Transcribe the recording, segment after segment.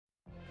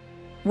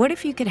What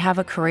if you could have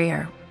a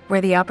career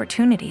where the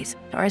opportunities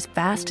are as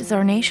vast as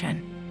our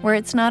nation, where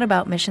it's not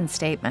about mission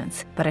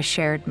statements, but a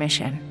shared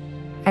mission?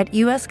 At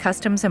U.S.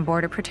 Customs and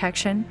Border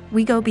Protection,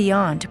 we go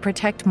beyond to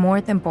protect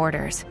more than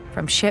borders.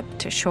 From ship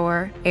to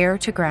shore, air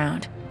to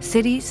ground,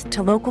 cities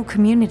to local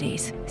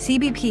communities,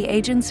 CBP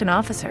agents and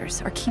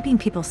officers are keeping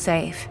people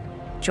safe.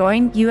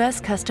 Join U.S.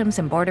 Customs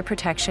and Border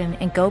Protection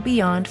and go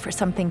beyond for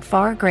something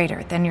far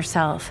greater than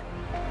yourself.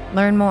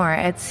 Learn more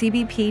at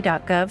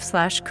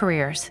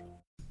cbp.gov/careers.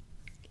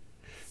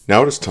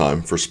 Now it is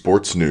time for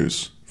sports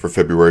news for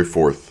February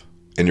 4th,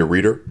 and your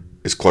reader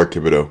is Clark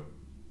Thibodeau.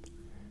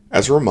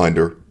 As a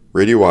reminder,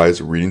 Radio Eye is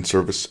a reading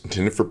service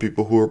intended for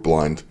people who are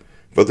blind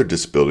with other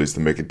disabilities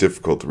that make it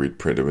difficult to read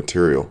printed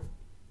material.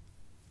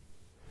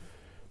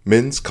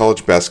 Men's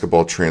college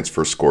basketball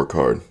transfer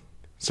scorecard.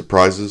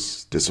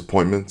 Surprises,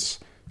 disappointments,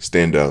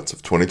 standouts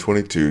of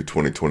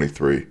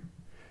 2022-2023.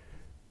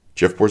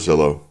 Jeff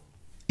Borzillo,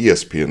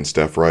 ESPN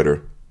staff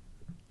writer.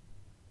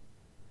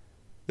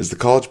 As the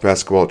college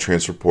basketball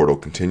transfer portal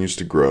continues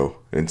to grow,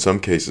 and in some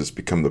cases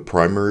become the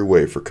primary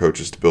way for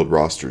coaches to build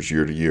rosters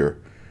year to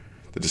year,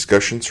 the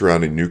discussion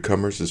surrounding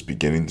newcomers is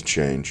beginning to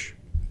change.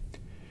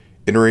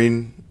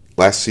 Entering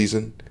last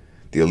season,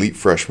 the elite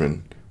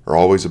freshmen are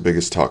always the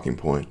biggest talking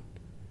point.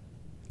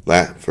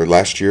 For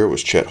last year, it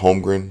was Chet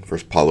Holmgren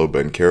versus Paolo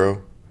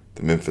Banchero,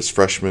 the Memphis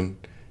freshman,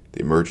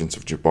 the emergence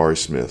of Jabari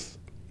Smith.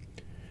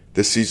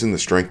 This season, the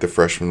strength of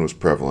freshmen was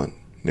prevalent.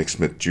 Nick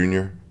Smith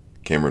Jr.,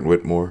 Cameron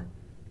Whitmore,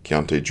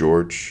 Keontae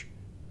George,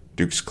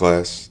 Duke's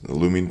class, the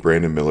looming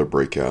Brandon Miller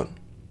breakout.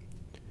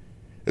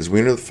 As we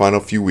enter the final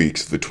few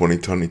weeks of the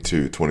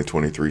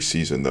 2022-2023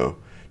 season, though,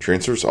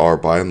 transfers are,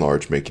 by and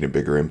large, making a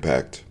bigger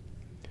impact.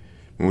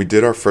 When we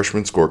did our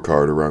freshman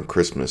scorecard around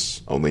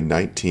Christmas, only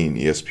 19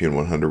 ESPN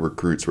 100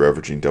 recruits were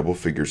averaging double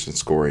figures in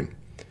scoring,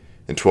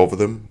 and 12 of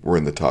them were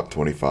in the top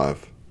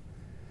 25.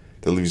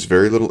 That leaves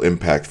very little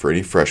impact for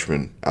any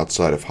freshman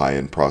outside of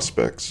high-end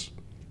prospects.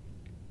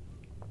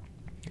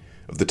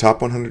 Of the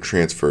top 100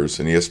 transfers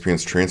in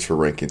ESPN's transfer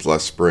rankings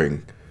last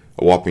spring,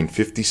 a whopping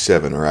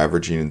 57 are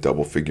averaging in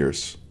double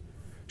figures.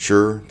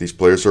 Sure, these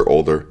players are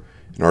older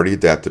and already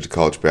adapted to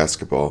college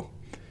basketball,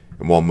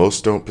 and while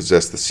most don't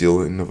possess the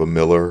ceiling of a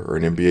Miller or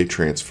an NBA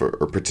transfer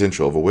or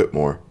potential of a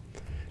Whitmore,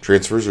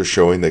 transfers are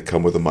showing they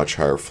come with a much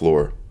higher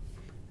floor.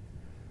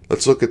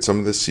 Let's look at some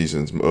of this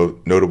season's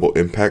notable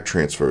impact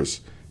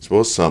transfers, as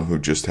well as some who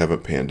just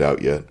haven't panned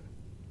out yet.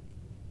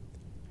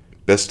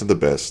 Best of the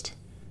best.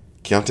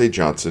 Keontae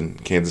Johnson,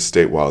 Kansas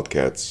State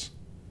Wildcats.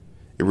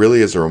 It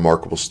really is a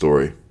remarkable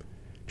story.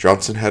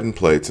 Johnson hadn't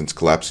played since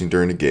collapsing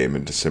during a game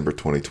in December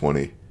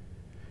 2020.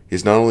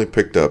 He's not only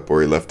picked up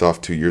where he left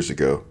off 2 years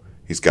ago,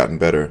 he's gotten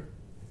better.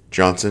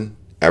 Johnson,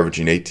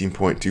 averaging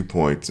 18.2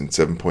 points and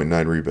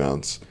 7.9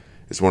 rebounds,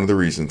 is one of the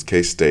reasons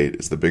K-State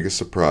is the biggest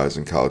surprise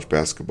in college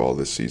basketball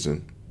this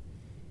season.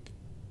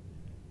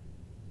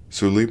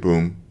 Souley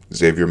Boum,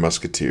 Xavier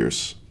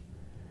Musketeers.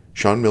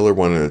 Sean Miller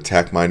won an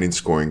attack-minded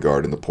scoring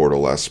guard in the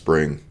portal last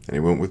spring, and he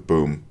went with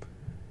Boum,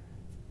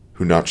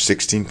 who notched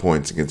 16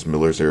 points against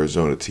Miller's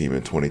Arizona team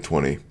in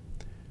 2020.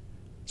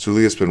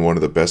 Souley has been one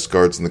of the best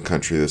guards in the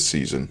country this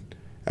season,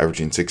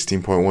 averaging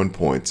 16.1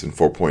 points and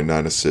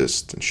 4.9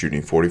 assists and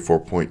shooting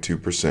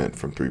 44.2%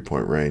 from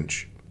three-point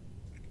range.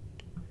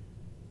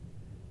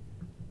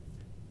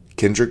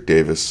 Kendrick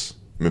Davis,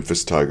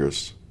 Memphis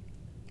Tigers.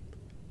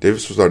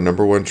 Davis was our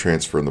number one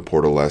transfer in the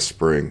portal last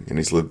spring, and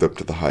he's lived up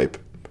to the hype.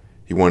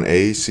 He won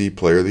AAC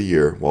Player of the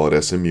Year while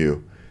at SMU,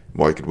 and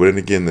while he could win it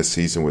again this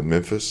season with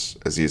Memphis,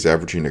 as he is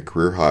averaging a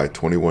career-high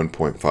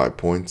 21.5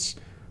 points,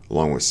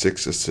 along with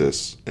 6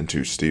 assists and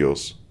 2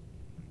 steals.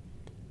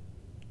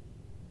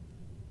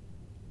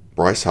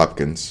 Bryce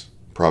Hopkins,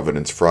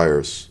 Providence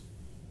Friars.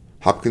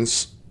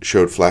 Hopkins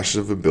showed flashes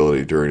of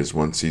ability during his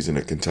one season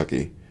at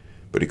Kentucky,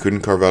 but he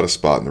couldn't carve out a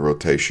spot in the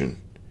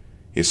rotation.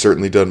 He has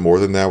certainly done more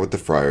than that with the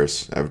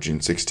Friars, averaging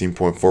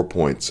 16.4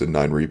 points and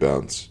 9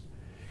 rebounds.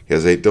 He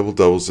has 8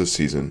 double-doubles this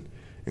season,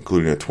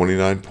 including a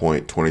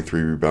 29-point,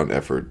 23-rebound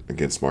effort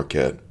against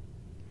Marquette.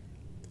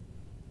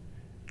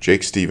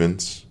 Jake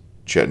Stevens,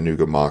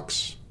 Chattanooga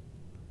Mocs.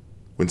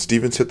 When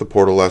Stevens hit the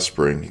portal last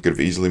spring, he could have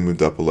easily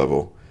moved up a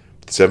level,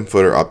 but the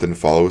 7-footer opted to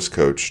follow his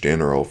coach,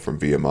 Dan Earl, from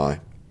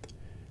VMI.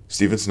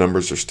 Stevens'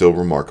 numbers are still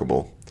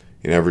remarkable.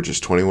 He averages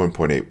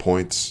 21.8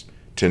 points,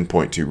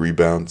 10.2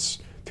 rebounds,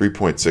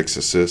 3.6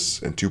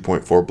 assists, and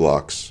 2.4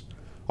 blocks,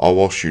 all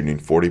while shooting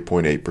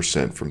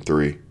 40.8% from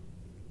 3.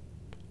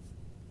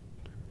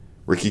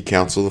 Ricky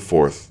Council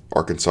IV,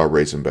 Arkansas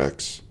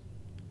Razorbacks.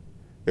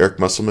 Eric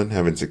Musselman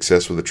having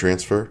success with a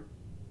transfer?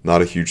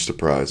 Not a huge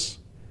surprise.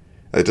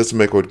 That doesn't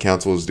make what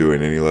Council is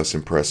doing any less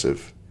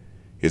impressive.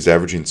 He is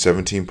averaging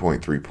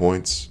 17.3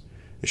 points,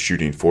 is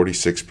shooting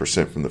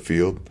 46% from the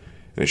field,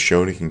 and has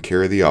shown he can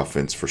carry the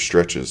offense for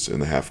stretches in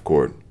the half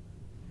court.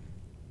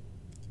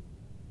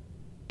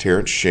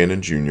 Terrence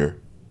Shannon Jr.,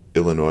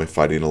 Illinois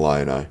Fighting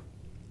Illini.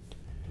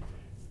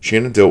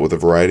 Shannon dealt with a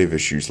variety of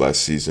issues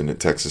last season at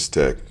Texas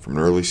Tech, from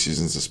an early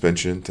season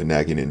suspension to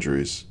nagging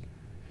injuries.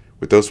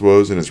 With those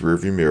woes in his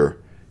rearview mirror,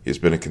 he has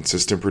been a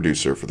consistent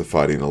producer for the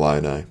Fighting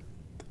Illini.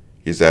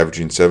 He is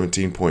averaging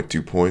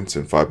 17.2 points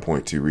and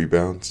 5.2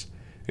 rebounds,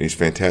 and he's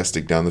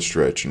fantastic down the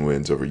stretch in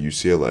wins over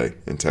UCLA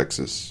and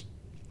Texas.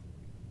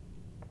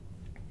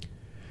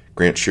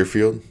 Grant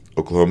Sherfield,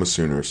 Oklahoma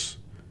Sooners.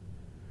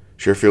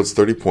 Sherfield's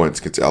 30 points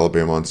against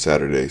Alabama on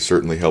Saturday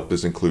certainly helped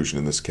his inclusion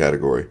in this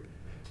category.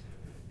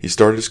 He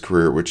started his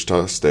career at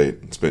Wichita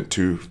State and spent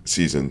 2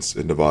 seasons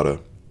in Nevada,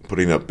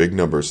 putting up big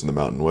numbers in the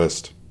Mountain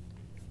West.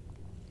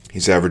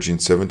 He's averaging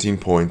 17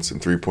 points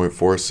and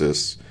 3.4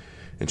 assists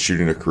and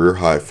shooting a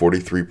career-high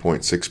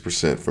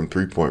 43.6% from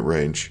three-point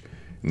range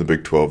in the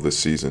Big 12 this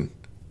season.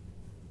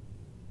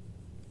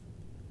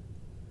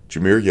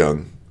 Jahmir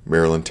Young,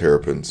 Maryland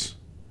Terrapins.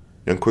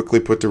 Young quickly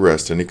put to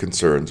rest any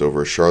concerns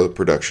over a Charlotte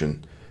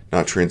production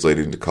not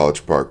translating to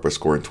College Park by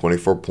scoring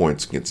 24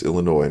 points against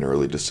Illinois in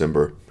early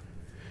December.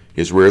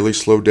 He has rarely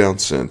slowed down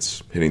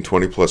since, hitting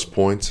 20-plus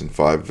points in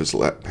 5 of his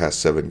past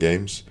 7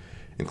 games,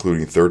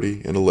 including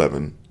 30 and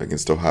 11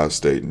 against Ohio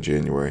State in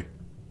January.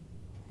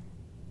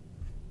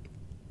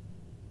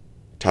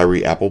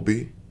 Tyree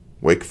Appleby,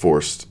 Wake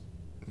Forest,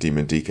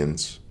 Demon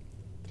Deacons.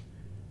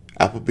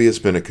 Appleby has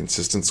been a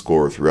consistent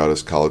scorer throughout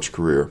his college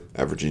career,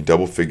 averaging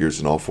double figures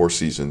in all 4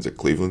 seasons at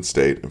Cleveland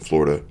State and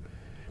Florida,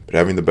 but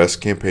having the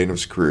best campaign of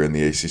his career in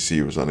the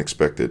ACC was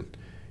unexpected.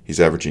 He's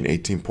averaging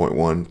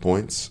 18.1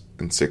 points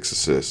and 6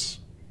 assists.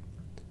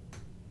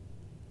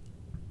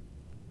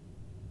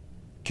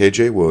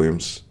 KJ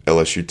Williams,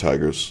 LSU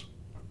Tigers.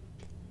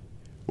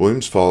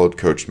 Williams followed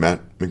coach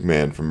Matt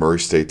McMahon from Murray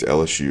State to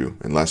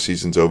LSU, and last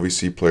season's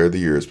OVC Player of the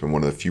Year has been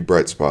one of the few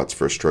bright spots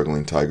for a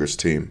struggling Tigers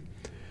team.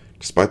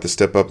 Despite the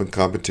step up in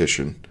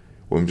competition,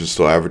 Williams is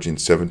still averaging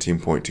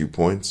 17.2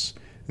 points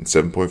and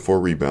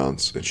 7.4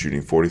 rebounds and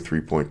shooting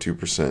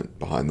 43.2%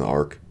 behind the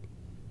arc.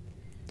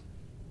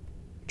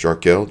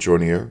 Jarkel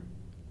Joyner,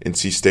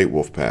 NC State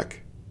Wolfpack.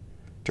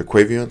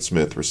 Terquavion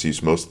Smith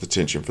receives most of the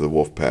attention for the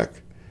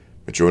Wolfpack,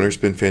 but Joyner's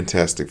been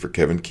fantastic for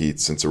Kevin Keatts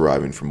since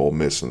arriving from Ole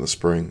Miss in the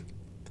spring.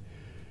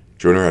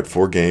 Joyner had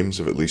 4 games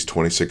of at least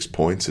 26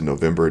 points in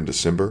November and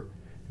December,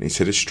 and he's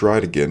hit his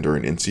stride again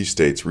during NC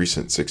State's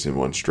recent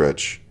 6-1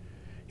 stretch.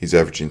 He's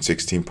averaging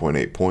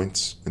 16.8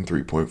 points and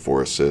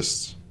 3.4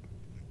 assists.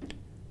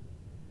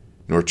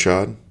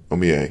 Norchad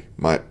Omier,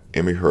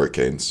 Miami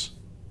Hurricanes.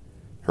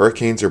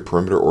 Hurricanes are a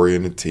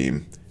perimeter-oriented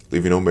team,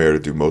 leaving Omier to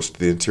do most of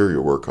the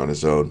interior work on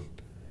his own.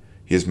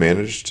 He has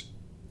managed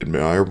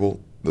admirable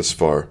thus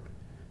far,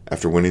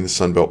 after winning the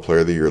Sun Belt Player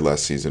of the Year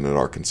last season at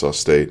Arkansas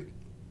State.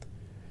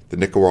 The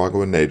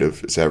Nicaraguan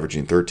native is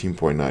averaging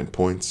 13.9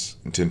 points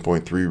and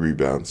 10.3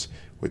 rebounds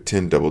with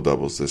 10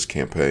 double-doubles this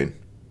campaign.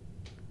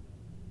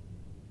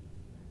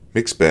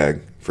 Mixed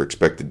bag for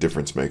expected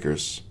difference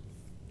makers.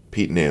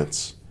 Pete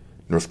Nance,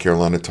 North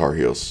Carolina Tar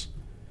Heels.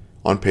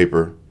 On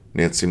paper,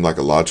 Nance seemed like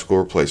a logical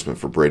replacement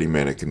for Brady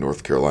Manek in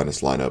North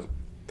Carolina's lineup.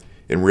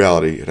 In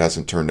reality, it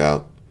hasn't turned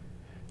out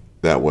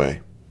that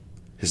way.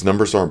 His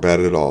numbers aren't bad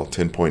at all,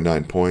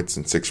 10.9 points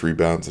and 6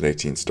 rebounds and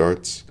 18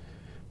 starts,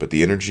 but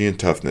the energy and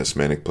toughness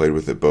Manek played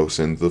with at both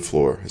ends of the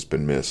floor has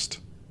been missed.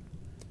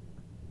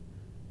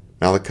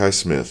 Malachi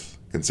Smith,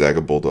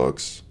 Gonzaga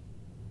Bulldogs.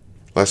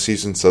 Last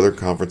season, Southern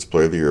Conference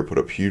Player of the Year put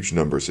up huge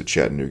numbers at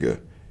Chattanooga,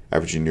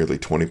 averaging nearly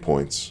 20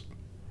 points.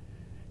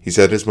 He's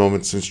had his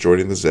moments since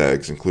joining the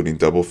Zags, including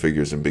double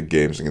figures in big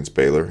games against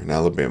Baylor and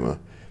Alabama,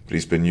 but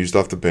he's been used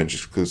off the bench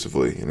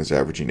exclusively and is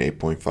averaging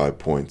 8.5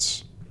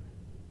 points.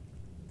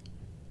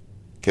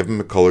 Kevin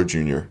McCullough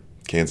Jr.,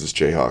 Kansas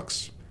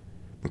Jayhawks.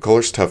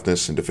 McCullough's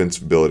toughness and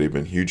defensive ability have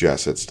been huge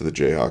assets to the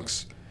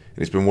Jayhawks, and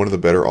he's been one of the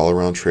better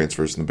all-around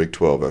transfers in the Big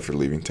 12 after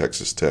leaving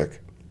Texas Tech.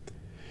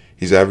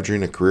 He's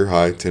averaging a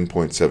career-high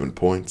 10.7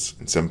 points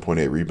and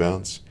 7.8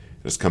 rebounds,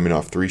 and is coming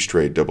off 3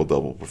 straight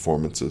double-double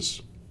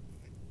performances.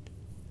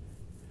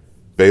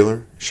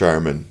 Baylor,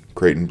 Shireman,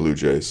 Creighton Blue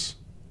Jays.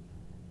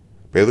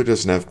 Baylor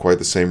doesn't have quite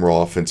the same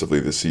role offensively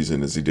this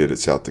season as he did at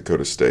South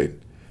Dakota State,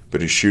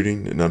 but his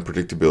shooting and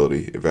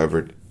unpredictability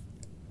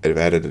have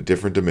added a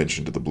different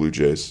dimension to the Blue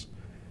Jays.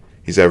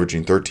 He's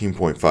averaging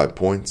 13.5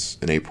 points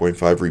and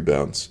 8.5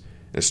 rebounds,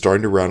 and is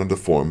starting to round into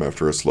form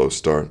after a slow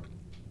start.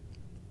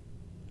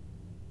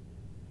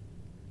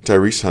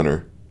 Tyrese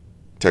Hunter,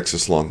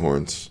 Texas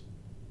Longhorns.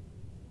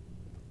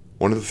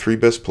 One of the 3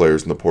 best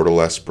players in the portal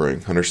last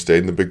spring, Hunter stayed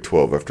in the Big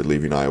 12 after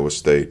leaving Iowa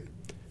State.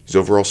 His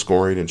overall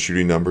scoring and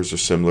shooting numbers are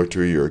similar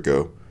to a year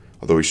ago,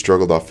 although he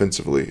struggled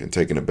offensively and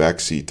taken a back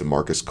seat to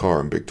Marcus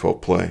Carr in Big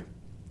 12 play.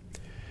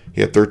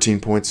 He had 13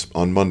 points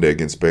on Monday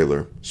against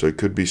Baylor, so he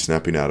could be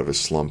snapping out of his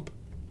slump.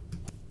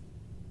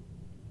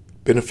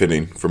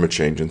 Benefiting from a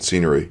change in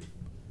scenery.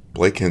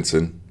 Blake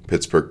Hinson,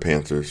 Pittsburgh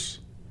Panthers.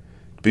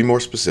 To be more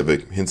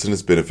specific, Hinson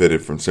has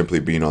benefited from simply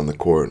being on the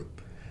court.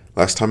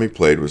 Last time he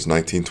played was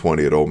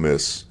 1920 at Ole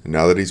Miss, and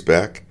now that he's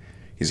back,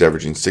 he's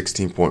averaging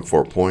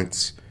 16.4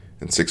 points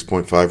and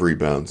 6.5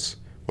 rebounds,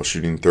 while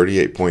shooting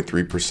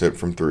 38.3%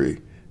 from 3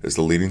 as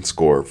the leading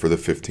scorer for the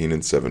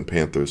 15-7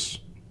 Panthers.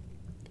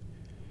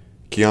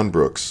 Keon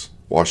Brooks,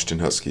 Washington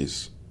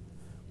Huskies.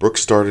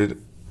 Brooks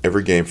started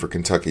every game for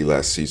Kentucky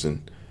last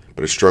season,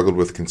 but has struggled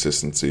with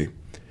consistency.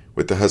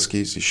 With the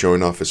Huskies, he's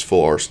showing off his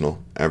full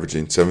arsenal,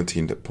 averaging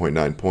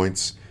 17.9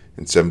 points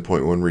and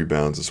 7.1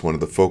 rebounds as one of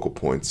the focal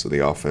points of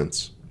the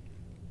offense.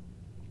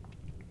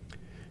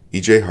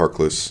 E.J.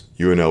 Harkless,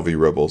 UNLV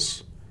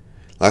Rebels.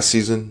 Last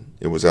season,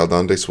 it was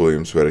Aldonde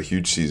Williams who had a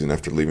huge season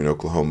after leaving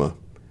Oklahoma.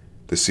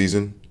 This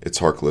season, it's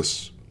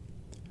Harkless.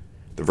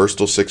 The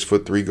versatile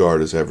 6'3"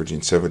 guard is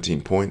averaging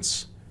 17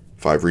 points,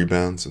 5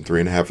 rebounds, and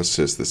 3.5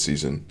 assists this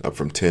season, up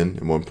from 10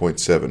 and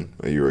 1.7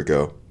 a year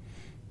ago.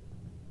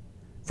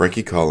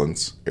 Frankie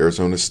Collins,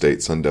 Arizona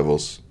State Sun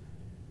Devils.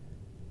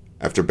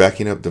 After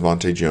backing up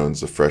Devontae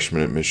Jones, the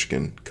freshman at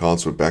Michigan,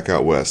 Collins went back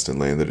out west and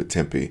landed at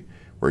Tempe,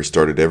 where he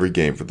started every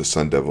game for the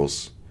Sun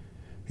Devils.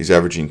 He's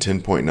averaging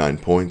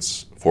 10.9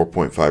 points,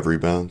 4.5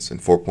 rebounds,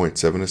 and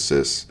 4.7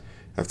 assists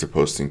after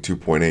posting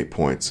 2.8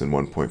 points and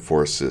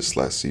 1.4 assists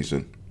last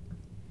season.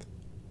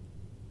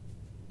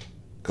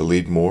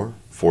 Khalid Moore,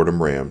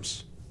 Fordham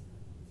Rams.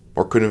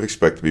 Moore couldn't have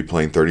expected to be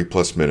playing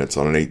 30-plus minutes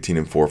on an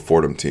 18-4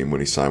 Fordham team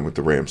when he signed with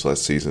the Rams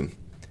last season.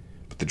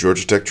 But the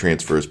Georgia Tech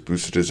transfer has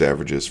boosted his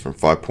averages from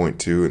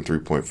 5.2 and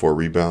 3.4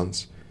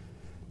 rebounds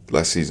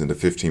last season to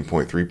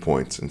 15.3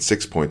 points and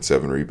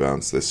 6.7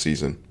 rebounds this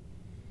season.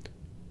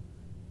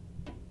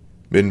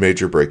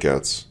 Mid-major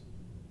breakouts.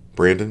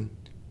 Brandon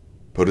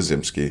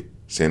Podziemski,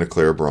 Santa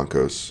Clara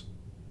Broncos.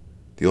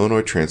 The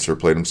Illinois transfer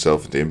played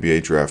himself into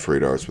NBA draft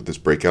radars with his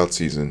breakout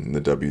season in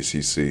the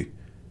WCC.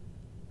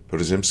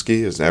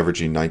 Podziemski is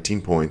averaging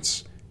 19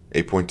 points,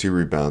 8.2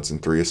 rebounds,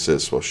 and 3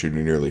 assists while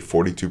shooting nearly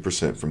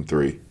 42% from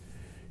 3.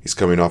 He's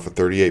coming off a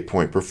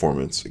 38-point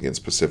performance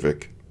against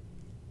Pacific.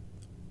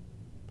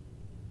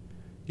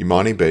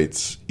 Imani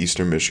Bates,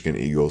 Eastern Michigan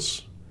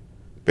Eagles.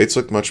 Bates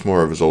looked much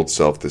more of his old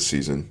self this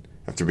season,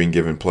 after being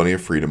given plenty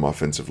of freedom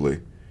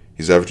offensively.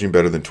 He's averaging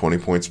better than 20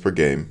 points per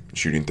game and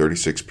shooting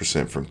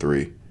 36% from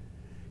 3. He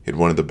had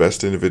one of the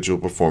best individual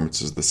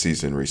performances of the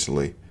season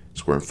recently,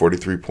 scoring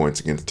 43 points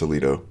against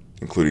Toledo,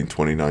 including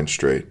 29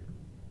 straight.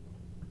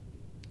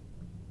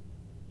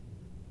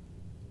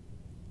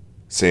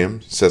 Sam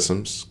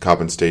Sessoms,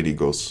 Coppin State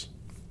Eagles.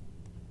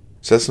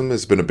 Sessom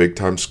has been a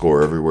big-time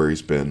scorer everywhere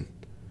he's been,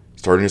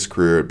 starting his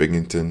career at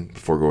Binghamton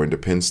before going to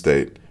Penn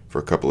State for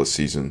a couple of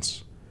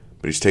seasons.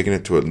 But he's taken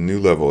it to a new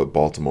level at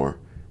Baltimore,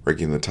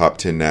 ranking in the top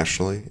 10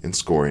 nationally and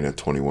scoring at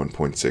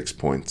 21.6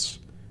 points.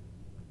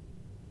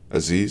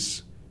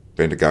 Aziz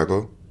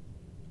Bandagogo,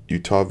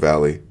 Utah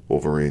Valley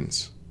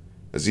Wolverines.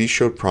 Aziz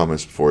showed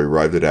promise before he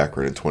arrived at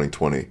Akron in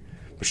 2020,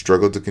 but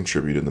struggled to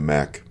contribute in the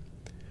MAC.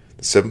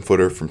 The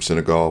 7-footer from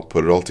Senegal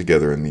put it all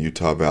together in the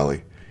Utah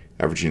Valley,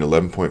 averaging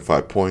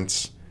 11.5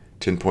 points,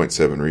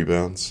 10.7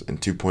 rebounds, and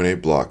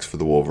 2.8 blocks for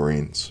the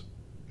Wolverines.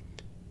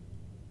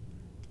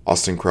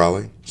 Austin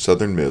Crowley,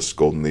 Southern Miss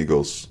Golden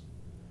Eagles.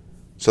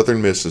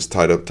 Southern Miss is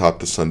tied up top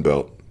the Sun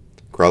Belt.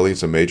 Crowley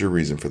is a major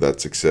reason for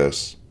that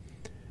success.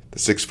 The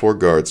 6'4"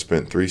 guard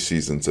spent 3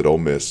 seasons at Ole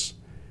Miss,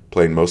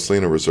 playing mostly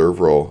in a reserve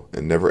role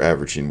and never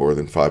averaging more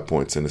than 5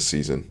 points in a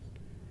season.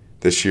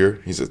 This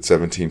year, he's at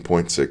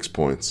 17.6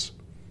 points.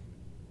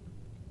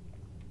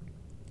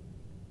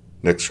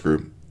 Next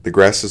group, the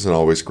grass isn't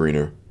always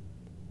greener.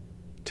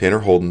 Tanner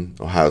Holden,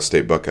 Ohio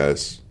State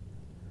Buckeyes.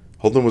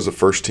 Holden was a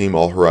first-team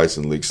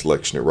All-Horizon League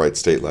selection at Wright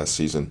State last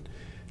season,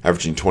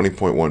 averaging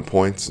 20.1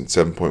 points and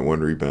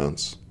 7.1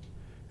 rebounds.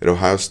 At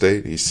Ohio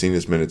State, he's seen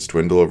his minutes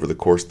dwindle over the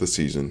course of the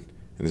season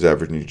and is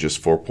averaging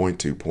just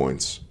 4.2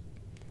 points.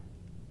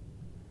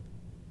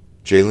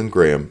 Jalen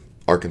Graham,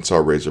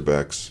 Arkansas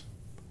Razorbacks.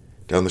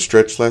 Down the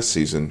stretch last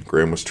season,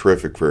 Graham was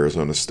terrific for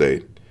Arizona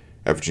State,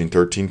 averaging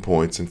 13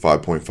 points and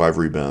 5.5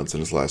 rebounds in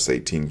his last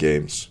 18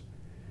 games.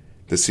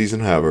 This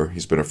season, however,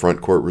 he's been a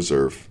front-court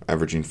reserve,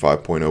 averaging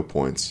 5.0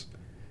 points.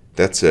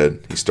 That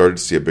said, he started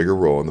to see a bigger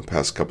role in the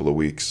past couple of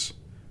weeks.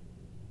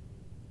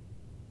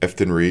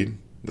 Efton Reed,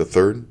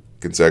 III,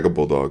 Gonzaga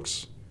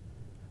Bulldogs.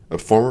 A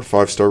former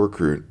 5-star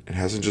recruit, it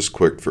hasn't just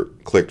clicked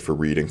for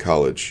Reed in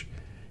college.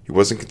 He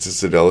wasn't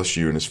consistent at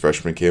LSU in his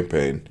freshman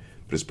campaign,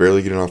 but is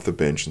barely getting off the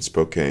bench in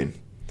Spokane.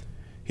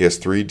 He has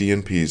 3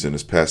 DNPs in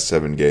his past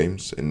 7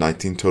 games and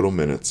 19 total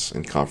minutes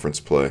in conference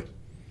play.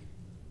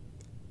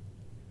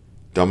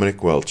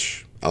 Dominic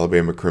Welch,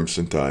 Alabama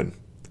Crimson Tide.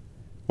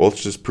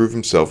 Welch has proved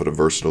himself as a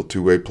versatile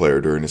two-way player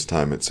during his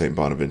time at St.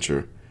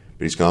 Bonaventure,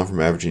 but he's gone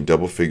from averaging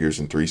double figures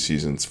in 3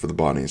 seasons for the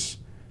Bonnies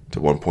to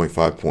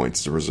 1.5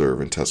 points as a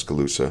reserve in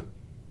Tuscaloosa.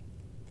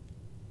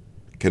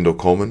 Kendall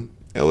Coleman,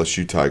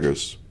 LSU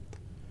Tigers.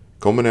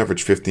 Coleman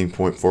averaged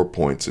 15.4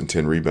 points and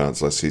 10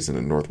 rebounds last season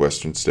at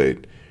Northwestern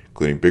State,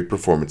 including big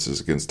performances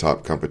against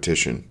top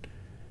competition.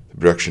 The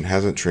production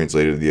hasn't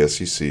translated to the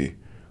SEC,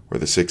 where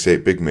the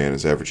 6'8" big man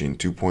is averaging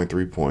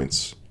 2.3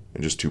 points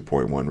and just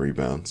 2.1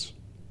 rebounds.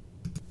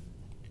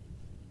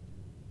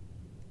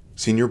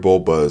 Senior Bowl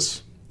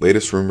buzz.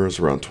 Latest rumors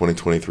around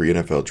 2023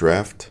 NFL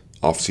Draft.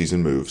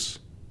 Off-season moves.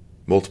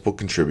 Multiple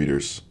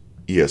contributors.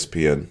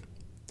 ESPN.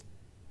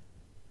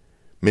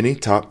 Many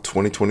top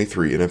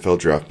 2023 NFL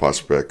Draft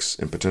prospects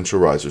and potential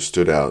risers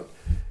stood out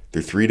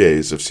through 3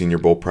 days of Senior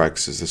Bowl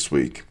practices this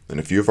week, and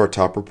a few of our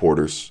top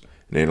reporters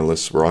and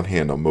analysts were on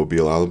hand on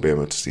Mobile,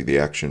 Alabama to see the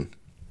action.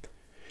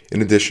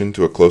 In addition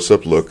to a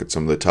close-up look at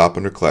some of the top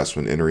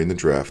underclassmen entering the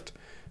draft,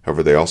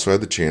 however, they also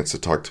had the chance to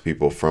talk to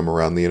people from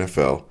around the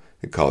NFL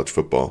and college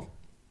football.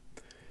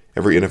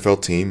 Every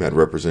NFL team had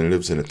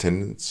representatives in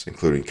attendance,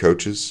 including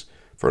coaches,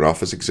 front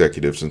office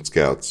executives, and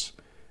scouts.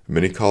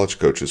 Many college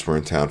coaches were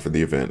in town for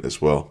the event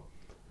as well.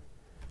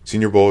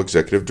 Senior Bowl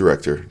Executive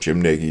Director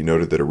Jim Nagy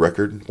noted that a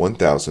record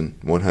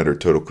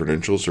 1,100 total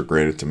credentials are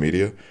granted to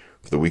media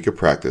for the week of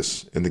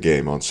practice and the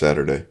game on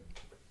Saturday.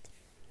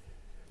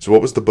 So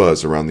what was the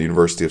buzz around the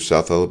University of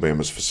South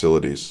Alabama's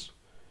facilities?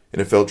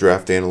 NFL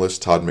draft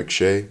analyst Todd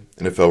McShay,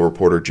 NFL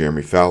reporter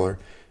Jeremy Fowler,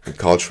 and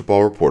college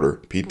football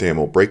reporter Pete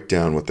Thamel break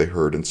down what they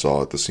heard and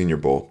saw at the Senior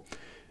Bowl,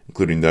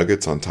 including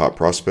nuggets on top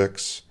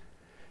prospects,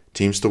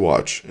 teams to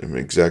watch, and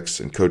execs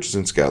and coaches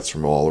and scouts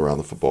from all around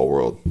the football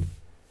world.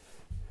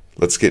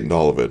 Let's get into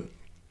all of it.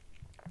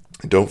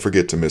 And don't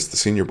forget to miss the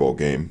Senior Bowl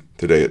game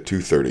today at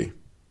 2:30.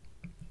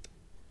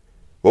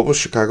 What will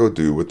Chicago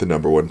do with the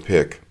number 1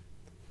 pick?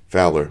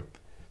 Fowler.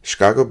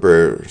 Chicago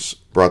Bears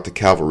brought the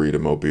cavalry to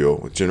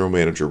Mobile with General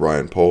Manager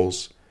Ryan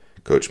Poles,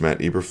 Coach Matt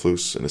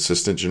Eberflus, and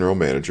Assistant General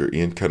Manager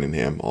Ian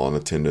Cunningham all in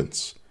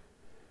attendance.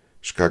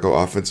 Chicago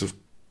Offensive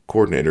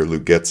Coordinator Lou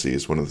Getsy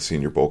is one of the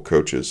Senior Bowl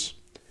coaches.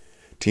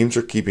 Teams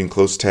are keeping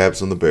close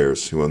tabs on the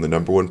Bears, who won the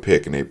number 1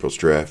 pick in April's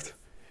draft.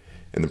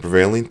 And the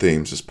prevailing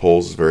themes is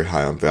Poles is very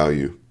high on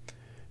value.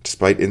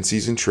 Despite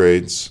in-season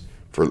trades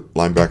for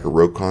linebacker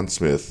Roquan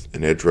Smith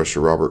and edge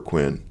rusher Robert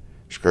Quinn,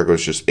 Chicago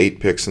has just 8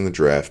 picks in the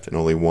draft and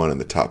only 1 in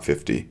the top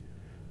 50.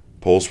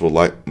 Poles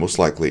will most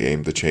likely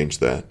aim to change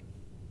that.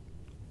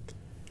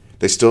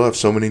 They still have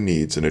so many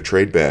needs, and a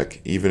trade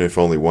back, even if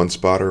only one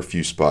spot or a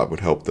few spot, would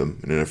help them,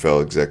 an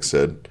NFL exec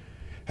said.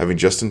 Having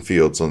Justin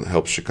Fields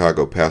helps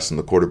Chicago pass on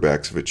the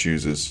quarterbacks if it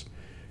chooses,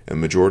 and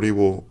the majority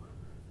will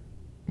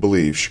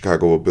believe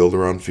Chicago will build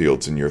around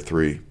Fields in year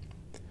 3.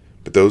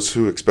 But those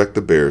who expect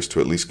the Bears to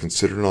at least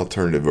consider an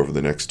alternative over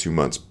the next 2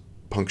 months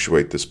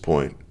punctuate this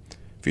point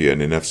via an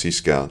NFC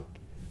scout.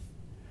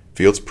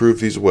 Fields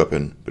proved he's a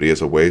weapon, but he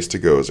has a ways to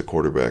go as a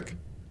quarterback.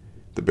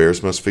 The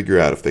Bears must figure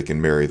out if they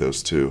can marry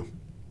those two.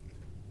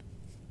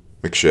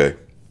 McShay.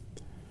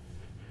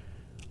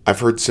 I've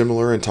heard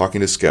similar in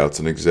talking to scouts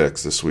and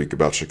execs this week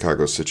about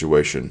Chicago's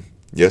situation.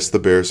 Yes, the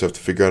Bears have to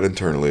figure out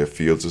internally if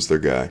Fields is their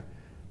guy,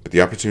 but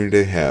the opportunity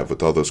they have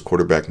with all those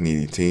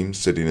quarterback-needy teams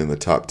sitting in the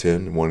top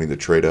 10 and wanting to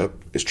trade up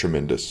is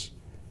tremendous.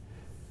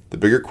 The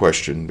bigger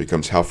question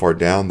becomes how far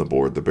down the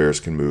board the Bears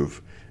can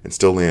move and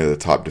still land at a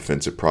top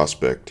defensive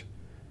prospect.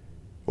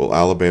 Will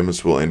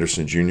Alabama's Will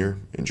Anderson Jr.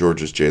 and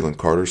Georgia's Jalen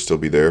Carter still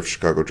be there if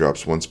Chicago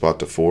drops 1 spot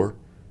to 4?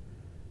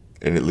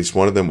 And at least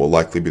one of them will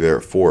likely be there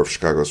at 4 if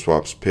Chicago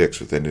swaps picks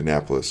with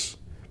Indianapolis.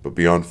 But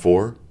beyond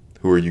 4,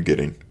 who are you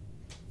getting?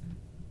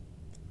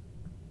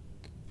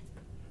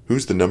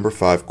 Who's the number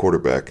 5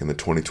 quarterback in the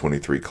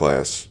 2023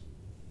 class?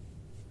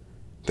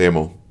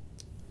 Thamel.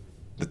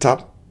 The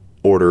top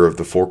order of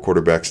the 4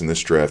 quarterbacks in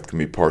this draft can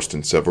be parsed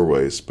in several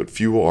ways, but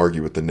few will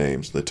argue with the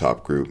names in the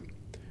top group.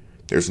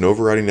 There's an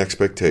overriding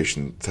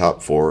expectation that the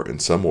top 4, in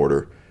some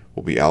order,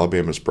 will be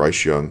Alabama's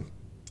Bryce Young,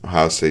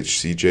 Ohio State's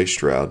C.J.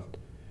 Stroud,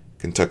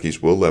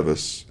 Kentucky's Will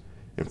Levis,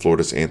 and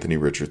Florida's Anthony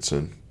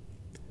Richardson.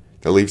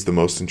 That leaves the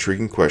most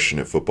intriguing question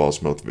at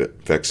football's most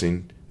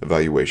vexing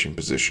evaluation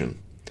position.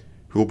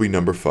 Who will be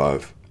number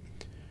 5?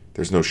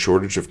 There's no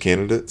shortage of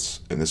candidates,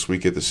 and this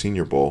week at the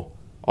Senior Bowl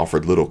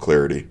offered little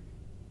clarity.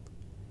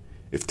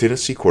 If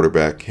Tennessee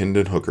quarterback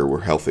Hendon Hooker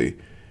were healthy,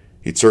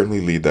 he'd certainly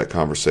lead that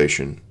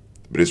conversation,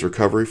 but his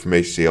recovery from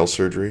ACL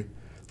surgery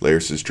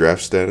layers his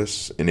draft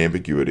status and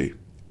ambiguity.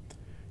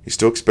 He's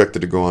still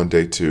expected to go on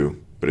day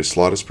 2, but his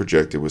slot is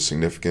projected with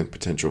significant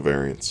potential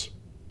variance.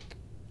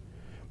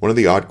 One of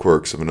the odd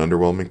quirks of an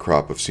underwhelming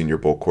crop of Senior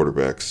Bowl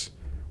quarterbacks,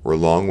 we're a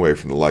long way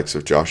from the likes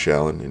of Josh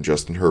Allen and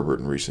Justin Herbert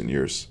in recent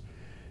years,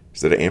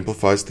 is that it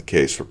amplifies the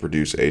case for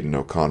Purdue's Aiden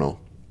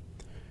O'Connell.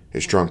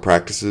 His strong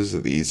practices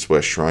at the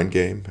East-West Shrine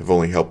game have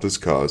only helped his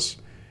cause,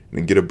 and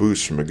can get a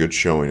boost from a good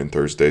showing in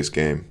Thursday's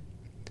game.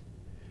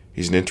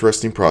 He's an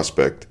interesting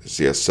prospect as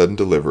he has sudden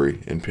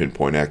delivery and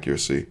pinpoint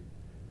accuracy,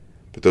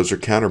 but those are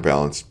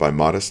counterbalanced by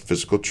modest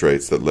physical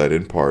traits that led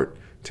in part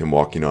to him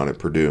walking on at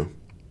Purdue.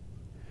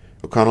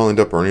 O'Connell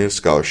ended up earning a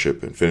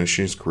scholarship and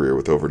finishing his career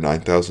with over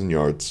 9,000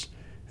 yards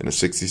and a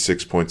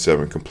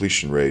 66.7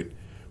 completion rate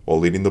while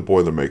leading the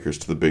Boilermakers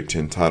to the Big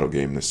Ten title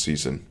game this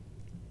season.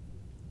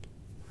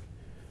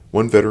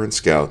 One veteran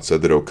scout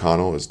said that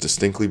O'Connell is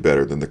distinctly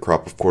better than the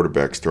crop of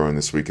quarterbacks throwing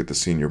this week at the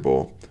Senior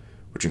Bowl,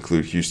 which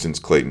include Houston's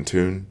Clayton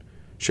Tune,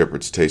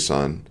 Shepherd's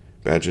Taysom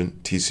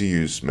Bagent,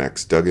 TCU's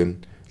Max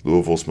Duggan,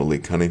 Louisville's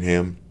Malik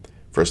Cunningham,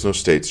 Fresno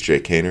State's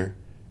Jake Haener,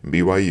 and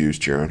BYU's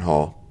Jaron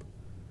Hall.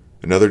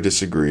 Another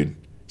disagreed,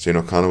 saying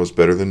O'Connell was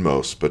better than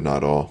most, but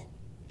not all.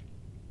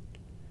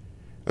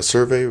 A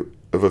survey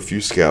of a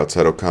few scouts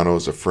had O'Connell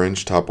as a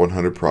fringe top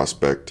 100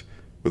 prospect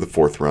with a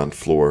 4th-round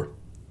floor.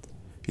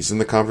 He's in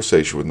the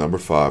conversation with number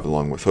 5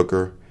 along with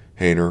Hooker,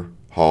 Haener,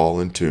 Hall,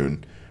 and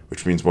Tune,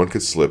 which means one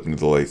could slip into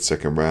the late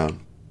 2nd round.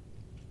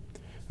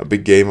 A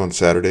big game on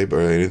Saturday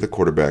by any of the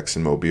quarterbacks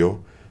in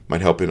Mobile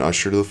might help him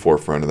usher to the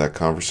forefront of that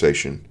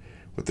conversation,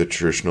 with the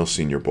traditional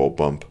Senior Bowl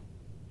bump.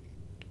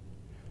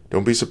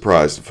 Don't be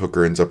surprised if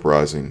Hooker ends up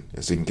rising,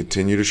 as he can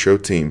continue to show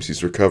teams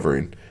he's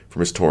recovering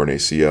from his torn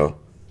ACL.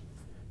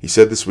 He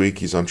said this week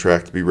he's on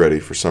track to be ready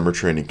for summer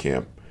training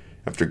camp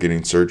after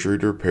getting surgery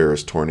to repair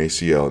his torn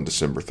ACL on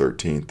December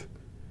 13th.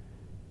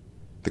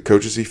 The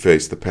coaches he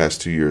faced the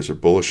past 2 years are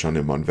bullish on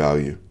him on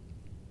value.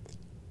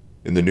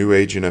 In the new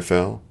age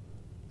NFL,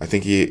 I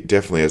think he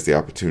definitely has the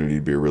opportunity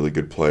to be a really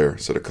good player,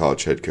 said a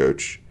college head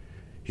coach.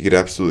 He could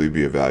absolutely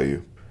be a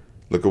value.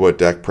 Look at what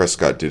Dak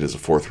Prescott did as a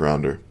 4th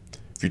rounder.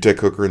 If you take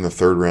Hooker in the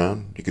 3rd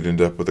round, you could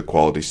end up with a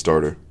quality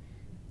starter.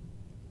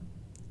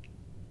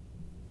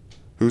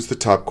 Who's the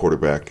top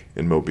quarterback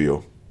in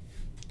Mobile?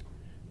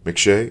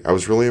 McShay, I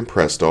was really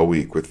impressed all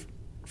week with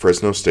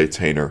Fresno State's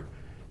Haener.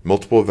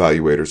 Multiple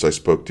evaluators I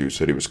spoke to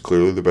said he was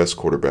clearly the best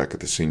quarterback at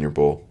the Senior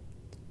Bowl.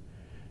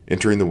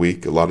 Entering the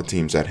week, a lot of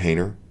teams had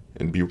Haener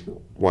and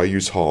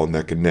BYU's Hall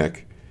neck and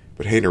neck,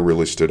 but Haener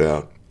really stood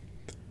out.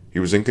 He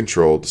was in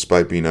control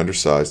despite being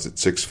undersized at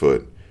 6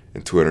 foot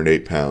and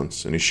 208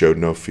 pounds, and he showed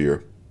no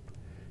fear.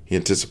 He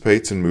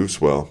anticipates and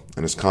moves well,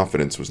 and his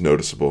confidence was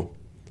noticeable.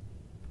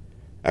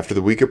 After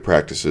the week of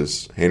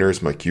practices, Haener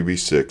is my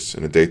QB6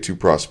 and a Day 2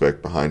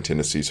 prospect behind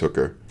Tennessee's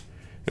Hooker,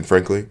 and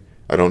frankly,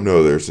 I don't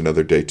know there's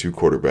another Day 2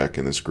 quarterback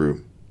in this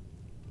group.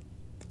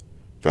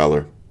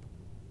 Fowler.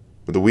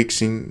 With the weak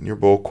Senior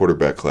Bowl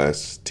quarterback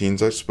class,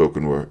 teams I've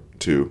spoken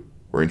to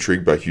were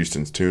intrigued by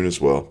Houston's tune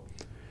as well.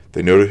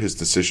 They noted his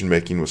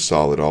decision-making was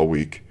solid all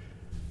week.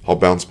 Hall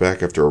bounced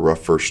back after a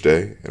rough first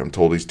day, and I'm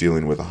told he's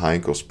dealing with a high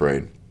ankle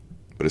sprain,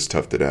 but has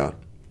toughed it out.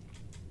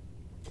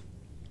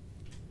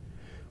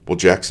 Will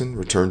Jackson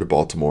return to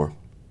Baltimore?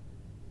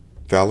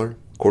 Fowler,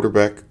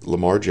 quarterback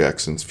Lamar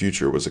Jackson's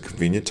future was a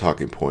convenient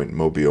talking point in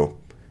Mobile,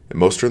 and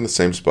most are in the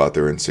same spot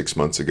they were in 6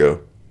 months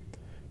ago.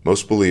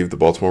 Most believe the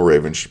Baltimore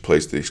Ravens should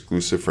place the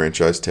exclusive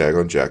franchise tag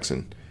on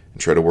Jackson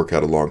and try to work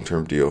out a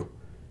long-term deal,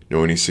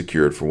 knowing he's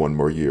secured for 1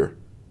 more year.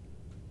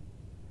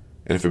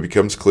 And if it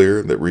becomes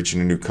clear that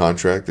reaching a new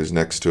contract is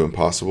next to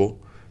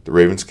impossible, the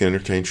Ravens can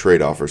entertain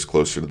trade offers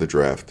closer to the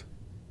draft.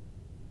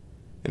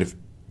 And if it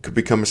could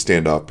become a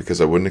standoff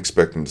because I wouldn't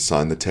expect him to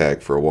sign the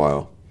tag for a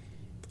while,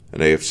 an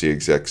AFC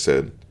exec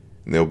said,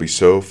 and they'll be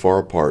so far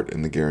apart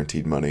in the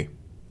guaranteed money.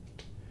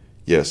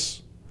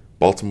 Yes,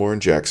 Baltimore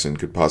and Jackson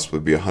could possibly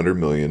be $100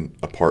 million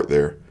apart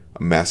there,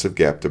 a massive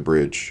gap to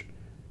bridge.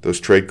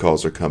 Those trade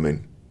calls are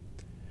coming.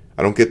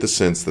 I don't get the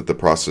sense that the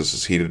process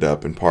is heated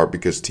up, in part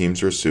because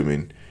teams are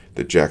assuming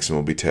that Jackson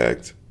will be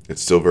tagged.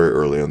 It's still very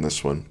early on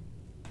this one.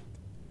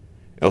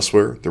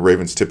 Elsewhere, the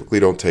Ravens typically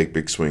don't take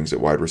big swings at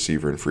wide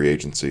receiver in free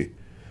agency,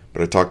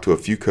 but I talked to a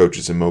few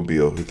coaches in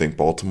Mobile who think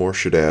Baltimore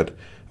should add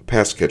a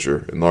pass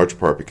catcher, in large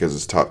part because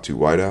his top 2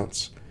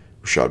 wideouts,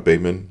 Rashad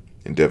Bateman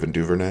and Devin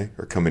Duvernay,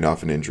 are coming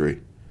off an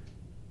injury.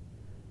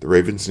 The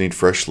Ravens need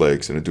fresh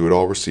legs, and a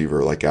do-it-all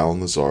receiver like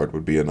Allen Lazard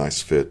would be a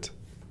nice fit.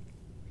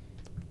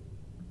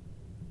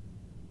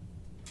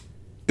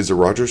 Is a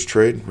Rodgers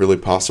trade really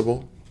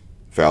possible?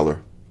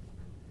 Fowler.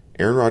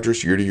 Aaron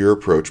Rodgers' year-to-year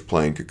approach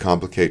playing could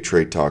complicate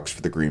trade talks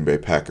for the Green Bay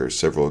Packers,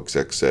 several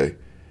execs say.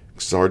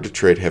 It's hard to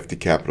trade hefty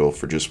capital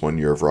for just 1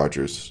 year of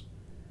Rodgers.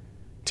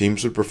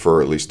 Teams would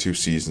prefer at least 2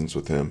 seasons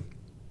with him.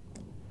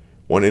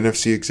 One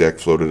NFC exec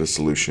floated a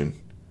solution.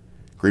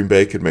 Green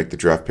Bay could make the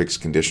draft picks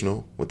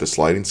conditional, with a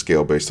sliding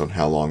scale based on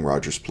how long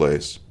Rodgers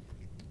plays.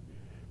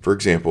 For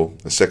example,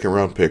 a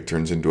 2nd-round pick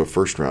turns into a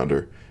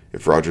 1st-rounder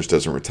if Rodgers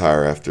doesn't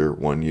retire after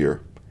 1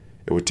 year.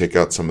 It would take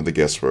out some of the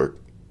guesswork.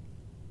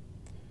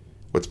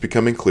 What's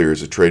becoming clear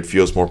is a trade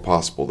feels more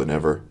possible than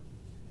ever.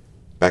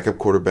 Backup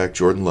quarterback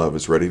Jordan Love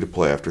is ready to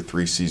play after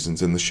 3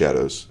 seasons in the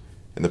shadows,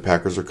 and the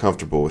Packers are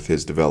comfortable with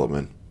his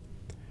development.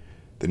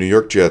 The New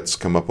York Jets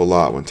come up a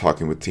lot when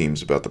talking with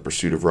teams about the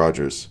pursuit of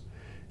Rodgers,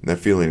 and that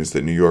feeling is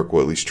that New York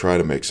will at least try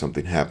to make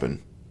something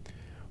happen.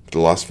 But the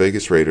Las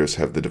Vegas Raiders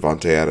have the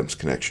Devontae Adams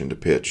connection to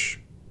pitch.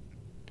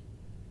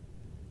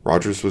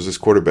 Rodgers was his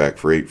quarterback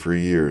for 8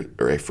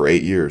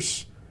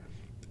 years,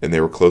 and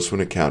they were close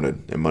when it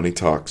counted, and money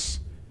talks.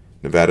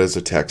 Nevada is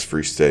a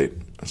tax-free state,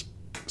 a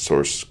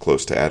source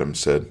close to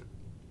Adams said.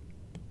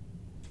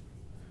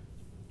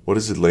 What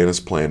is Atlanta's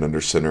plan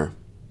under center?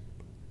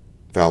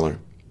 Fowler.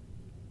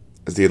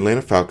 As the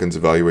Atlanta Falcons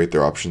evaluate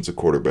their options at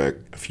quarterback,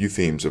 a few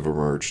themes have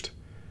emerged.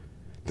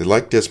 They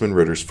like Desmond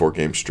Ridder's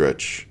 4-game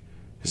stretch.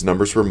 His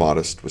numbers were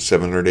modest, with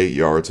 708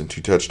 yards and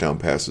 2 touchdown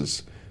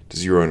passes to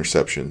 0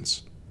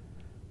 interceptions.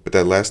 But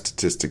that last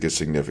statistic is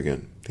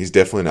significant. He's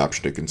definitely an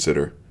option to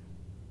consider.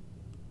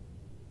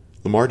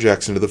 Lamar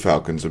Jackson to the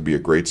Falcons would be a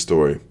great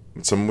story,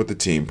 but someone with the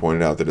team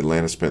pointed out that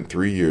Atlanta spent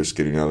 3 years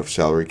getting out of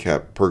salary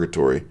cap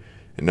purgatory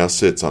and now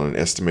sits on an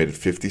estimated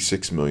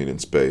 $56 million in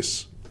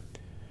space.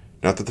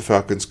 Not that the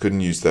Falcons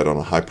couldn't use that on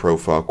a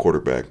high-profile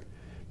quarterback,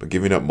 but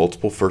giving up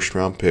multiple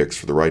first-round picks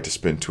for the right to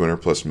spend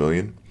 $200+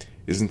 million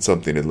isn't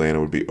something Atlanta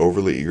would be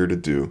overly eager to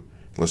do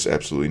unless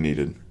absolutely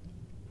needed.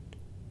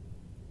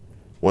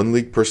 One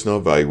league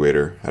personnel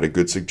evaluator had a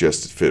good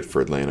suggested fit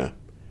for Atlanta,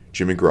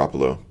 Jimmy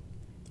Garoppolo.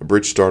 A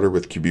bridge starter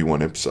with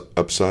QB1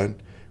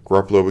 upside,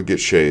 Garoppolo would get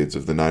shades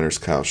of the Niners'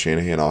 Kyle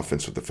Shanahan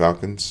offense with the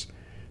Falcons,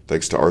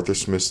 thanks to Arthur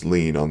Smith's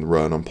lean on the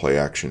run on play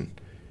action,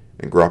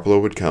 and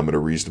Garoppolo would come at a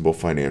reasonable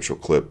financial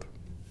clip.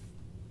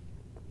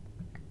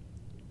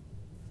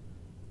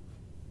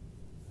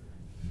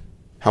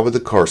 How would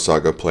the Carr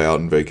saga play out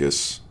in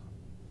Vegas?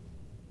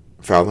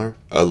 Fowler,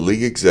 a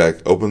league exec,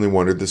 openly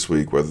wondered this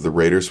week whether the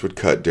Raiders would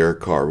cut Derek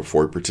Carr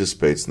before he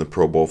participates in the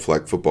Pro Bowl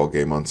flag football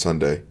game on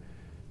Sunday,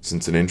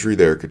 since an injury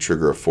there could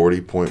trigger a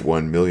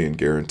 $40.1 million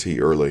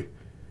guarantee early.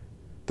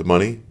 The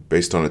money,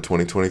 based on a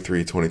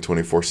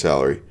 2023-2024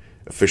 salary,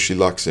 officially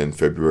locks in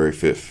February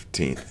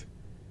 15th.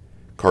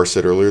 Carr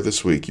said earlier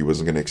this week he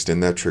wasn't going to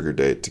extend that trigger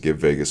date to give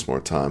Vegas more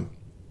time.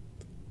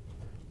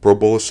 Pro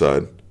Bowl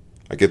aside,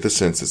 I get the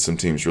sense that some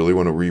teams really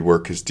want to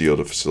rework his deal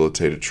to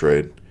facilitate a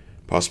trade,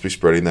 possibly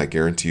spreading that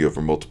guarantee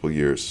over multiple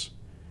years.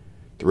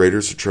 The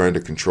Raiders are trying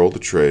to control the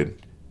trade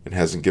and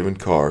hasn't given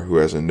Carr, who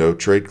has a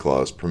no-trade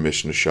clause,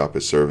 permission to shop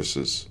his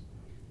services.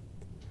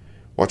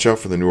 Watch out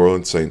for the New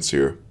Orleans Saints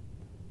here.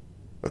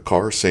 A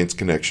Carr-Saints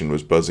connection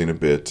was buzzing a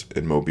bit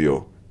in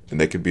Mobile, and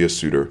they could be a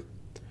suitor.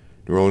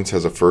 New Orleans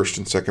has a first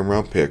and second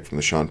round pick from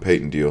the Sean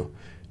Payton deal,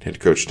 and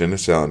head coach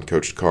Dennis Allen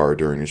coached Carr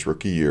during his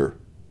rookie year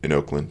in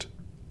Oakland.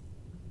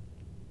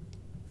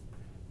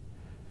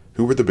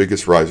 Who were the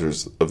biggest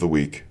risers of the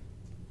week?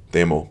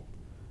 Thamel,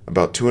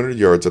 about 200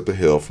 yards up the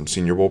hill from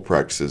Senior Bowl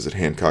practices at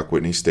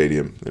Hancock-Whitney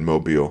Stadium in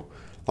Mobile,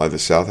 lie the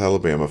South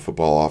Alabama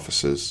football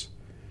offices.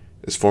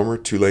 As former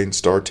Tulane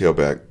star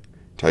tailback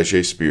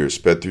Tyjae Spears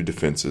sped through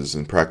defenses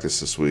in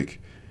practice this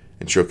week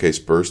and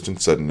showcased burst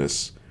and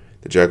suddenness,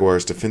 the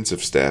Jaguars'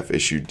 defensive staff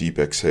issued deep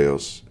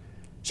exhales.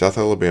 South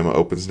Alabama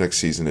opens next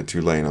season at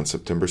Tulane on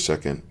September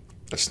 2nd,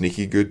 a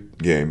sneaky good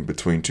game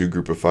between two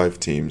Group of 5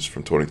 teams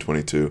from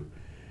 2022.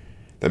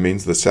 That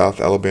means the South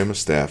Alabama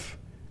staff,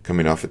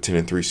 coming off a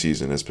 10-3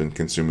 season, has been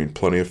consuming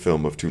plenty of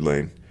film of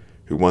Tulane,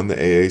 who won the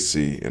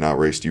AAC and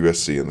outraced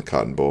USC in the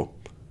Cotton Bowl.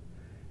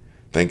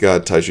 Thank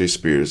God Tyjae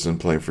Spears isn't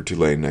playing for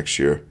Tulane next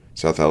year,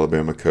 South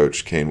Alabama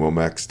coach Kane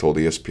Womack told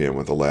ESPN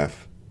with a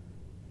laugh.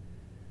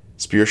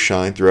 Spears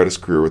shined throughout his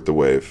career with the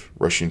Wave,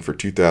 rushing for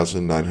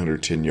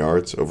 2,910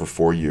 yards over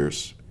 4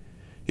 years.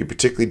 He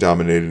particularly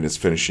dominated his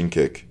finishing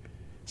kick,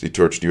 as he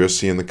torched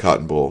USC in the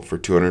Cotton Bowl for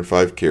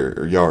 205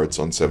 yards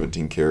on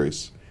 17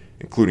 carries,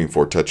 including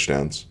 4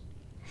 touchdowns.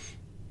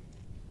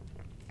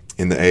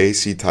 In the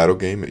AAC title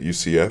game at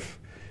UCF,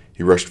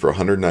 he rushed for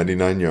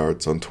 199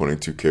 yards on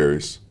 22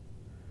 carries.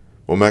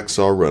 Womack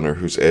saw a runner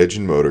whose edge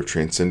and motor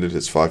transcended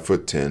his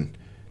 5'10",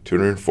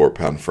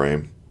 204-pound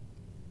frame.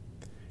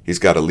 He's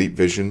got elite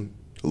vision,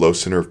 a low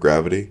center of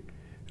gravity,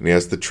 and he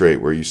has the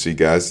trait where you see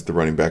guys at the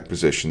running back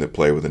position that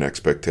play with an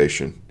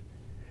expectation.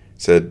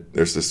 Said,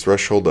 there's this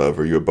threshold of,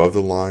 are you above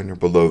the line or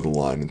below the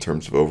line in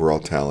terms of overall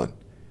talent?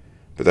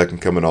 But that can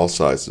come in all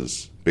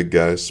sizes, big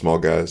guys, small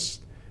guys,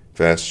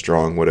 fast,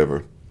 strong,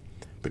 whatever.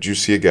 But you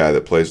see a guy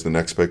that plays with an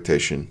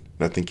expectation,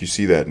 and I think you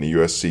see that in the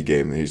USC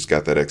game, that he's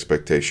got that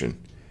expectation.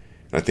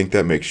 And I think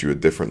that makes you a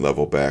different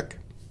level back.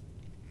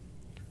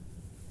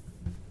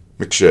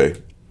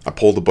 McShay, I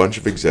polled a bunch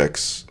of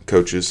execs,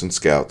 coaches, and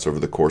scouts over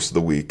the course of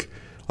the week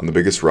on the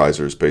biggest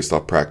risers based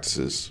off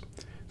practices.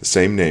 The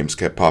same names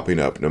kept popping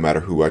up no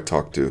matter who I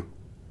talked to.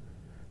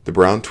 The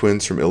Brown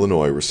twins from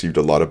Illinois received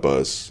a lot of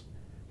buzz.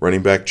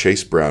 Running back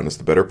Chase Brown is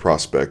the better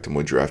prospect and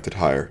was drafted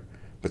higher,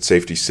 but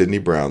safety Sidney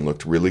Brown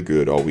looked really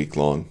good all week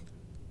long.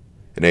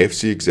 An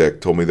AFC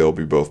exec told me they'll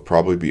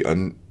probably be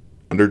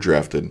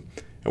underdrafted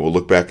and will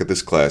look back at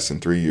this class in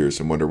 3 years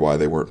and wonder why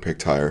they weren't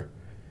picked higher.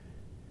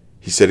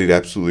 He said he'd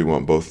absolutely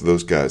want both of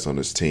those guys on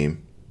his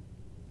team.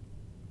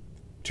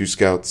 2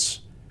 scouts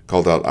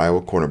called out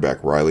Iowa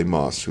cornerback Riley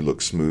Moss, who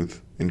looked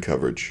smooth in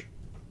coverage.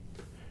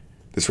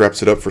 This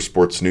wraps it up for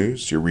Sports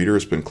News. Your reader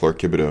has been Clark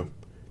Thibodeau.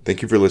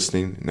 Thank you for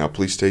listening. Now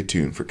please stay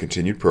tuned for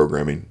continued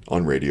programming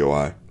on Radio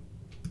I.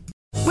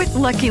 With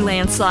Lucky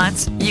Land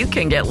Slots, you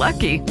can get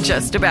lucky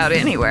just about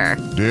anywhere.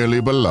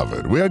 Dearly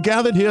beloved, we are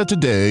gathered here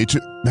today to...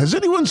 Has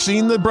anyone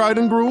seen the bride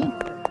and groom?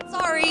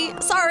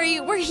 Sorry,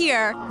 we're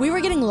here. We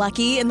were getting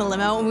lucky in the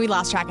limo and we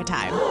lost track of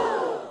time.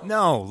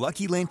 No,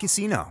 Lucky Land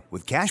Casino,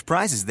 with cash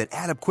prizes that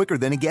add up quicker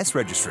than a guest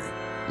registry.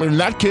 In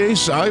that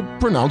case, I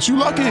pronounce you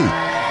lucky.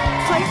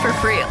 Play for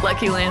free at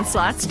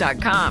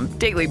LuckyLandSlots.com.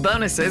 Daily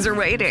bonuses are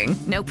waiting.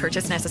 No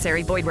purchase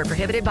necessary. Void where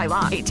prohibited by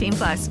law.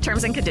 18+.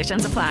 Terms and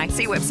conditions apply.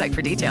 See website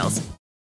for details.